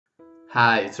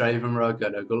Hi, it's Riley from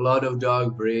Rocadog. A lot of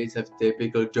dog breeds have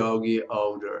typical doggy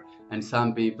odor, and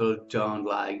some people don't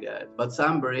like that. But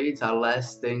some breeds are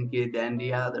less stinky than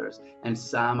the others, and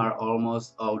some are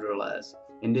almost odorless.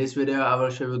 In this video, I will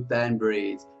show you 10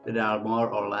 breeds that are more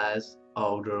or less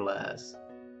odorless.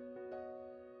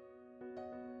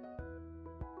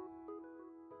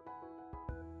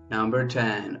 Number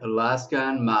 10.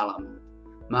 Alaskan Malamute.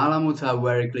 Malamutes are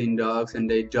very clean dogs and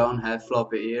they don't have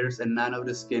floppy ears and none of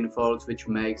the skin folds, which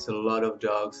makes a lot of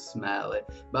dogs smelly.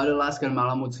 But Alaskan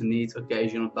Malamutes need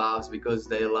occasional baths because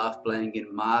they love playing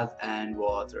in mud and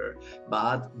water.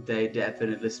 But they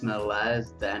definitely smell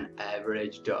less than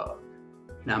average dog.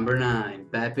 Number 9.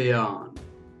 Papillon.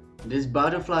 This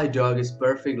butterfly dog is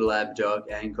perfect lap dog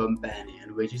and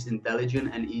companion, which is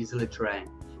intelligent and easily trained.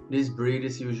 This breed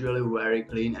is usually very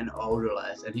clean and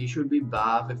odorless, and he should be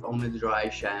bathed with only dry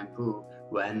shampoo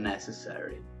when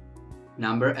necessary.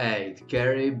 Number 8.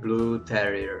 Kerry Blue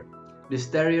Terrier. This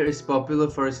terrier is popular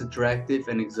for its attractive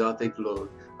and exotic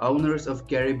look. Owners of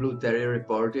Kerry Blue Terrier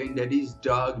reporting that these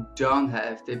dogs don't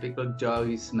have typical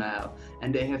doggy smell,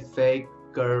 and they have fake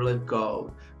curly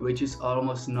coat, which is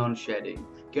almost non-shedding.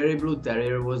 Kerry Blue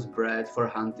Terrier was bred for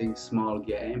hunting small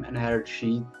game and herd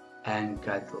sheep and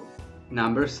cattle.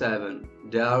 Number 7.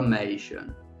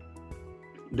 Dalmatian.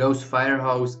 Those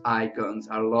firehouse icons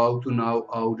are low to no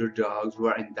odor dogs who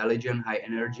are intelligent, high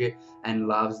energy, and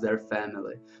loves their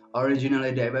family.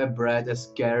 Originally they were bred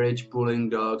as carriage pulling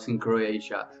dogs in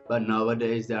Croatia, but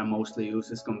nowadays they are mostly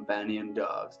used as companion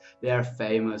dogs. They are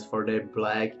famous for their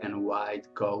black and white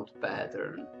coat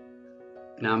pattern.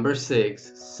 Number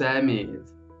 6. Samoyed.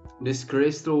 These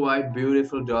crystal white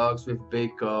beautiful dogs with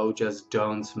big coat just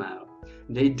don't smell.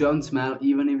 They don't smell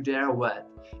even if they are wet.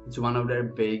 It's one of their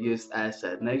biggest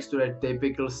assets next to their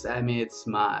typical Samoyed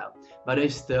smile. But they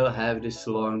still have this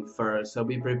long fur, so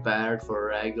be prepared for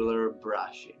regular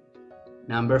brushing.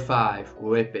 Number 5.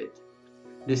 Whippet.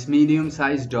 This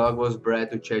medium-sized dog was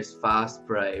bred to chase fast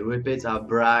prey. Whippets are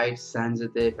bright,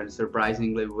 sensitive, and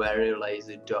surprisingly very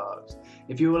lazy dogs.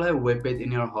 If you will have Whippet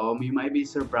in your home, you might be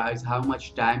surprised how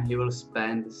much time he will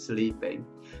spend sleeping.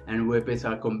 And Whippets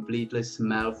are completely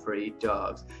smell-free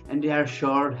dogs, and they are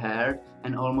short-haired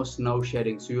and almost no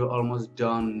shedding, so you almost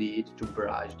don't need to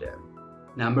brush them.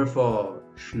 Number 4.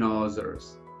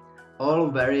 Schnauzers.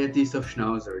 All varieties of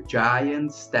Schnauzer,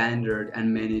 giant, standard,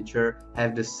 and miniature,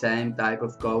 have the same type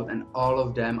of coat and all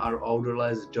of them are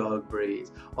odorless dog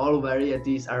breeds. All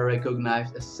varieties are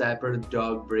recognized as separate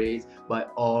dog breeds by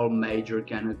all major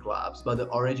kennel clubs, but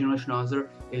the original Schnauzer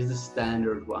is the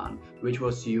standard one, which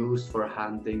was used for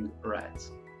hunting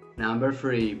rats. Number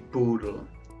 3. Poodle.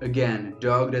 Again,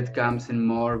 dog that comes in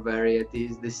more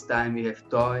varieties. This time we have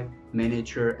toy,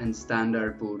 miniature, and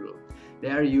standard poodle. They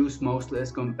are used mostly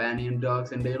as companion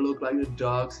dogs and they look like the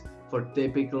dogs for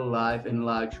typical life in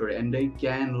luxury, and they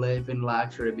can live in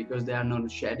luxury because they are not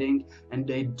shedding and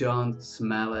they don't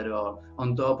smell at all.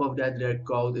 On top of that, their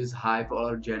coat is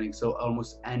hypoallergenic, so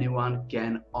almost anyone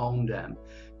can own them.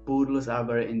 Poodles are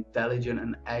very intelligent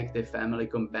and active family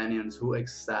companions who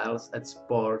excels at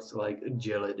sports like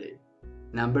agility.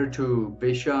 Number 2.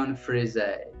 Bichon Frise.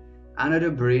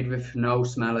 Another breed with no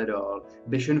smell at all.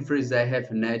 Bichon Frise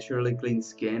have naturally clean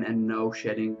skin and no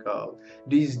shedding coat.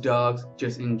 These dogs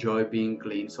just enjoy being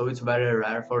clean, so it's very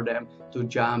rare for them to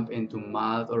jump into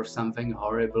mud or something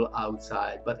horrible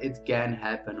outside, but it can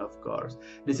happen, of course.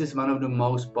 This is one of the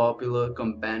most popular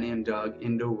companion dogs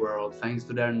in the world thanks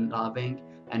to their loving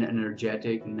and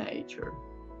energetic nature.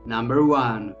 Number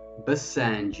 1.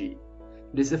 Basenji.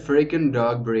 This African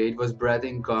dog breed was bred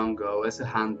in Congo as a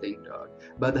hunting dog,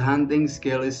 but hunting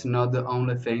skill is not the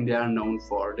only thing they are known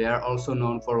for. They are also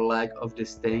known for lack of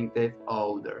distinctive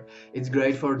odor. It's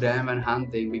great for them when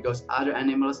hunting because other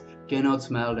animals cannot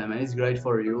smell them, and it's great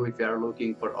for you if you are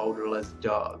looking for odorless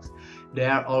dogs. They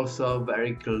are also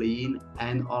very clean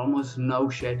and almost no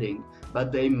shedding,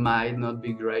 but they might not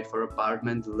be great for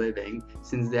apartment living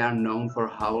since they are known for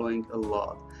howling a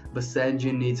lot.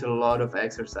 Basenji needs a lot of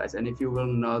exercise, and if you will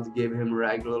not give him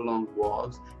regular long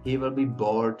walks, he will be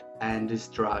bored and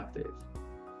destructive.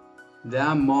 There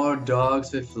are more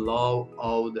dogs with low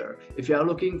odor. If you are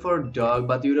looking for a dog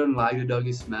but you don't like the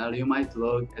doggy smell, you might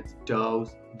look at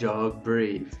those dog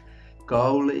breeds.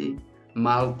 Collie,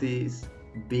 Maltese,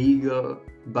 Beagle,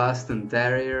 Boston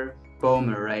Terrier,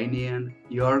 Pomeranian,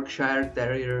 Yorkshire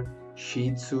Terrier,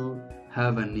 Shih Tzu,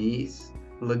 Havanese,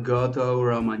 Lagotto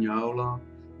Romagnolo,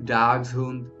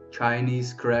 Dachshund,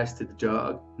 Chinese Crested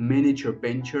Dog, Miniature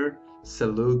Pinscher,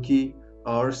 Saluki,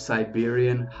 or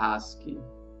Siberian Husky.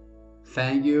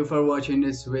 Thank you for watching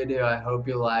this video. I hope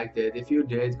you liked it. If you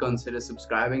did, consider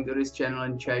subscribing to this channel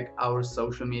and check our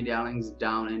social media links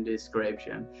down in the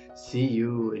description. See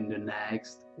you in the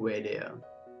next video.